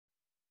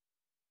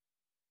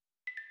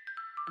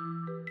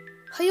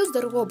Хайо,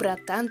 здорово,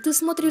 братан, ты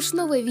смотришь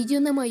новое видео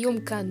на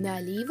моем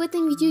канале, и в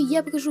этом видео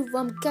я покажу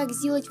вам, как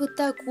сделать вот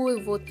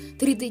такой вот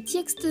 3D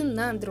текст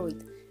на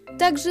Android.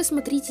 Также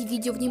смотрите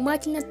видео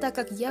внимательно, так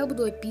как я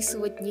буду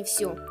описывать не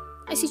все.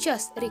 А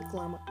сейчас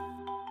реклама.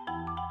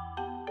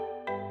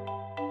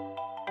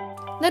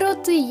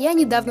 Народ, я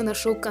недавно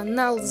нашел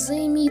канал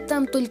Земи, и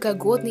там только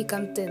годный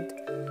контент.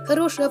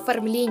 Хорошее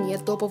оформление,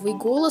 топовый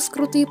голос,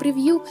 крутые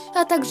превью,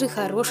 а также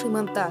хороший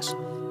монтаж.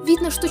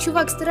 Видно, что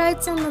чувак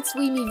старается над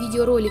своими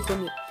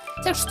видеороликами,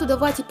 так что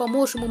давайте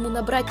поможем ему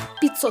набрать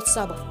 500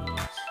 сабов.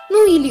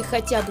 Ну или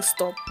хотя бы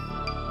 100.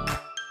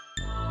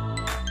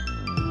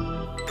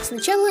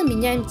 Сначала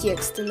меняем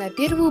текст на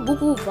первую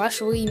букву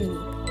вашего имени.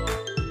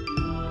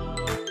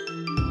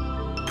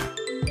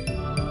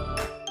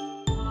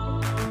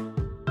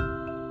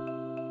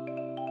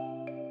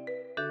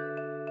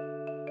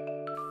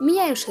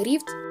 Меняем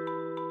шрифт.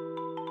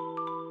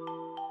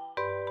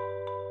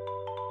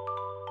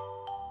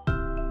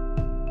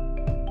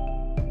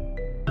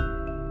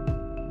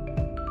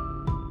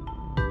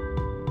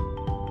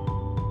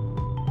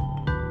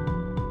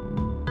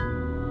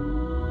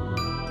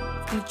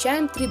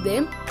 Включаем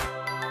 3D.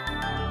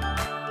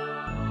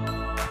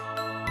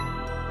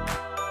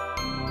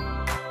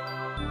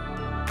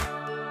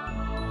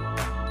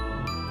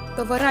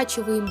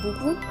 Поворачиваем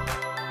букву.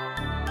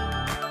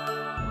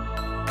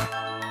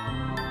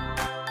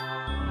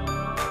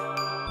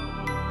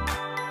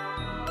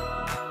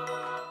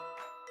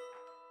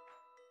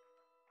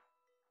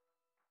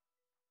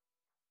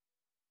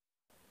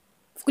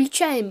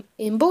 Включаем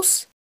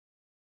Emboss.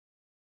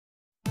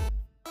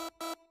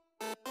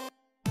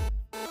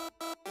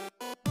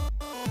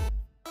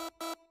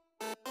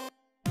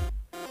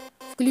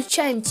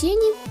 Включаем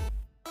тени.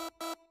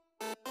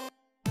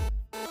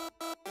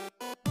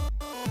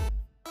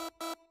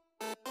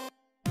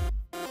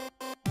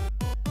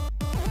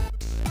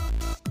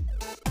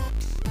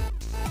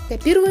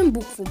 Копируем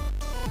букву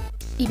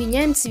и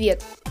меняем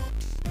цвет.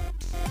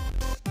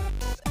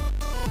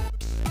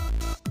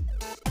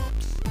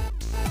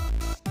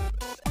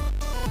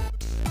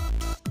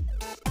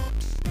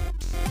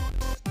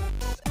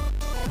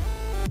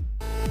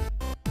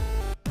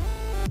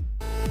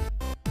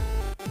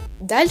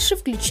 Дальше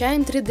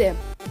включаем 3D.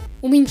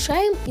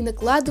 Уменьшаем и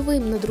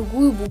накладываем на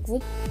другую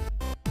букву.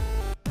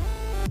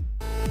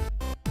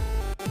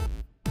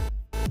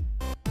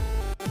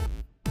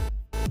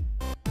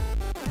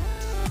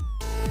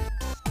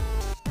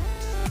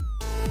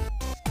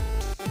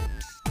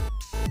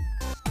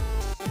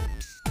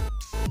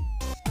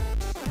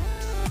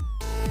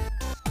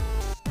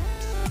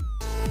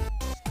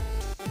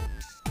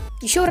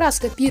 Еще раз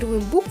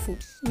копируем букву,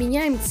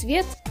 меняем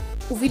цвет,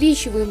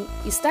 увеличиваем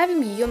и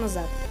ставим ее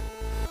назад.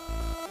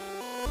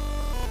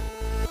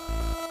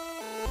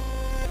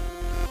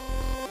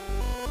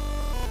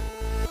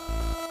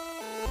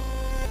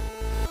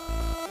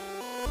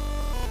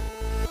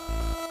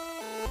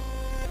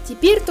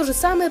 Теперь то же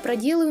самое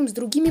проделываем с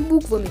другими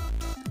буквами,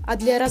 а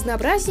для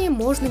разнообразия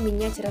можно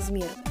менять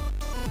размер.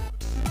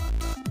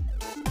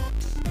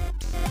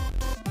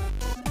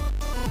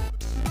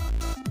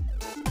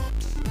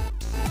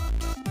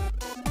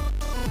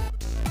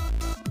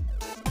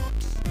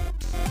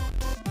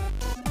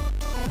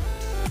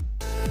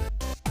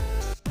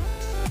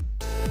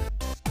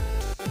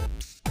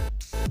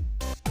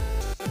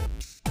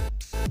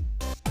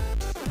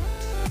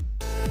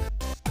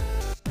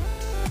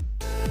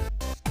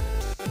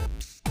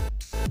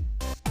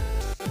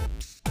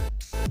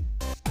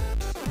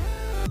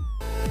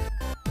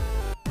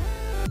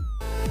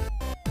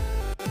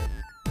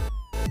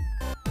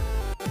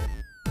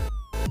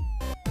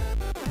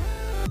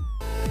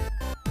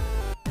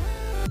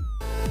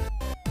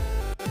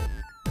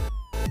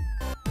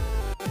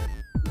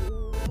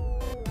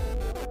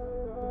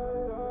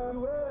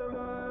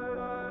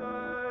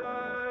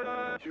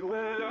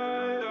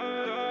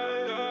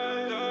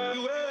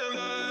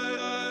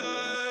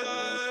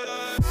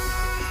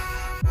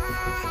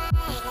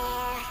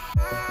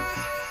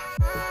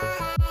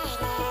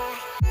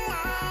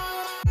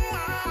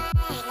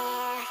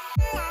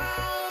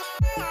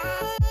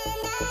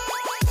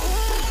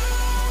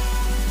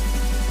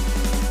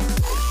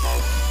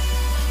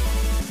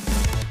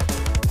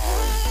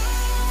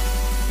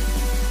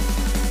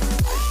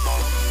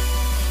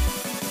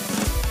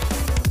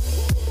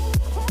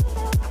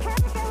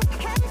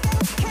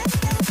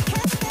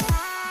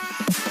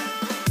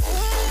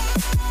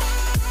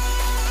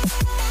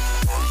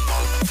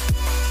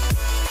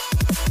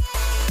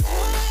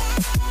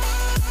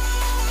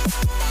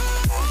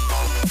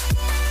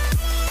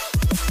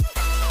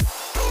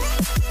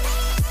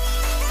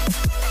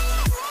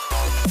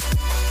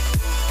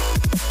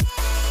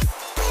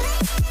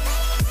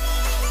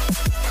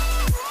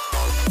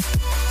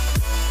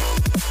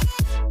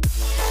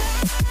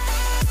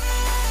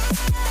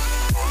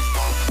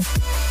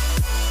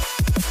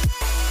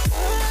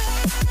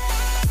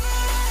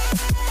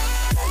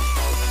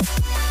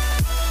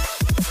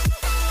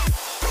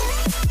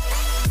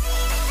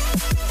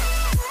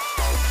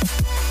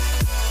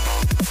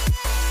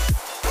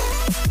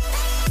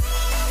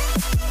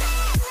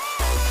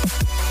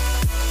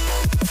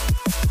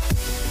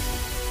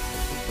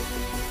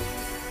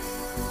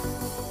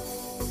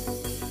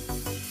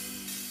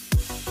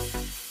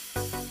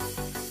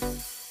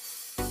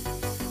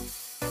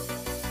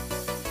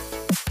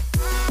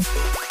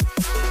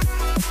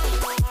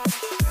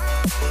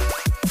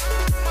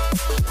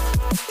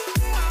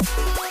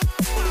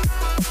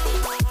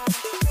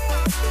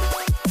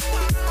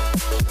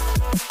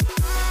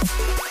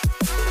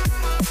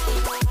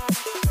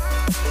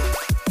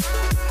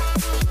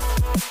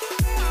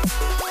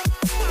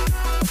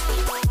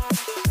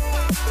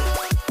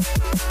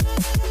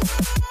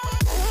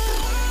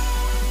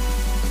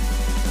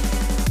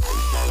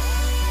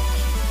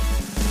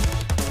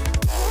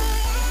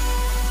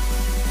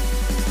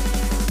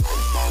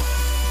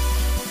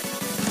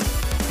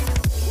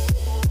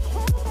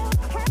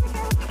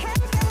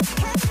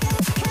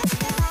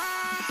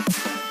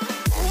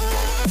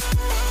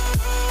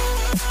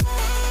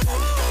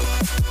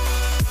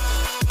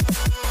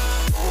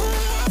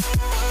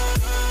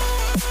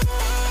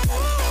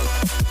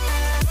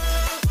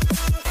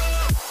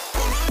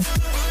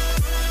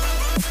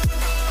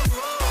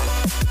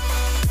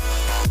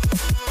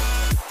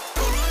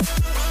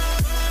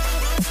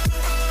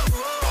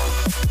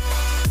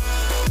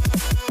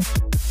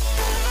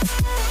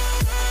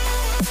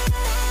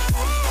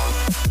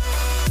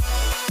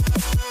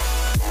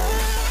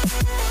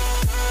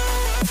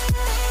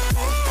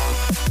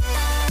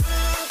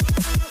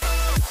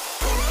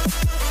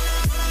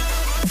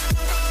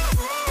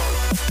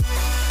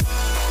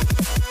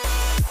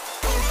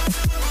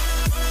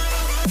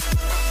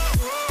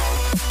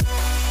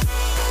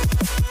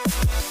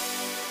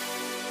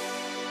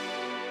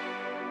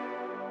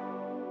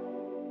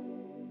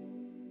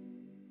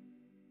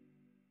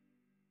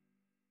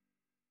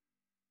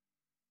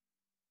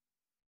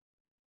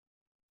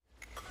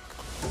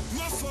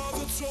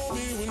 told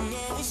me when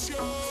I was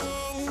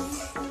young,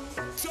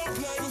 don't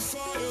play with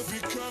fire, be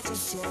careful,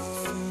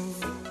 son.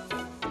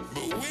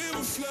 But we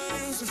were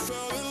flames that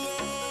fell in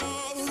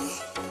love.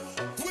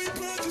 We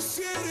burned the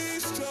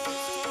cities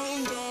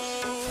down,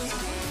 down.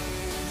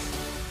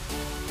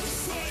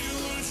 Before you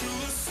learned to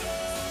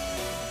listen,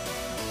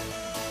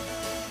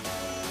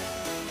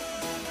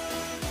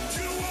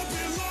 you won't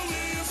be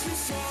lonely if you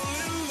fall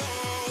in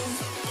love.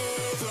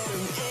 Over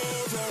and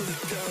over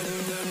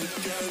again and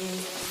again.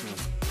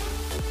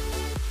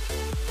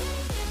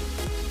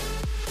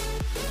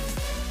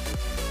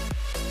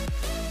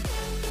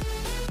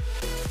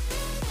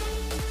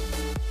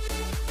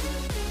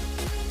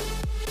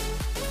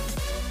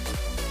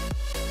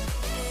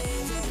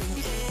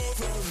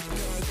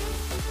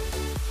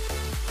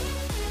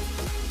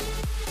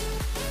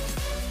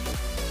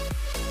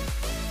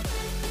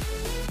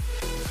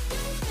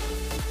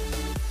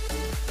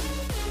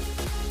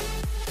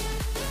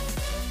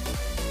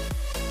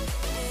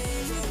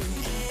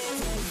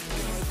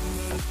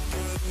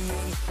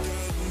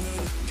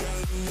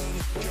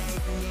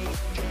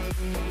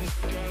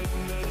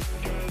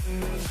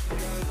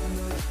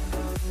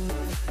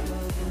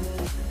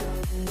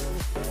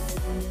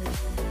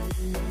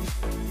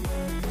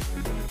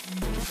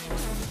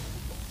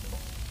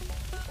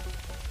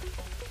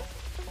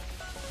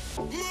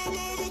 My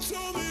mother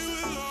told me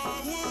when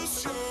I was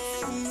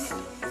young,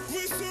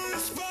 we should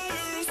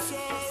inspire a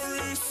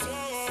sorry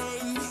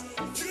son.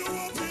 You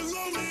won't be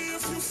lonely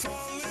if you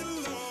fall in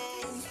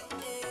love.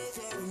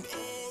 Over and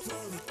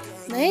over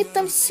again. На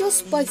этом все.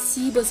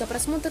 Спасибо за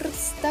просмотр.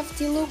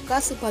 Ставьте лайк,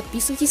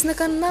 подписывайтесь на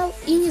канал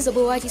и не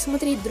забывайте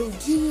смотреть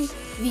другие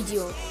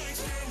видео.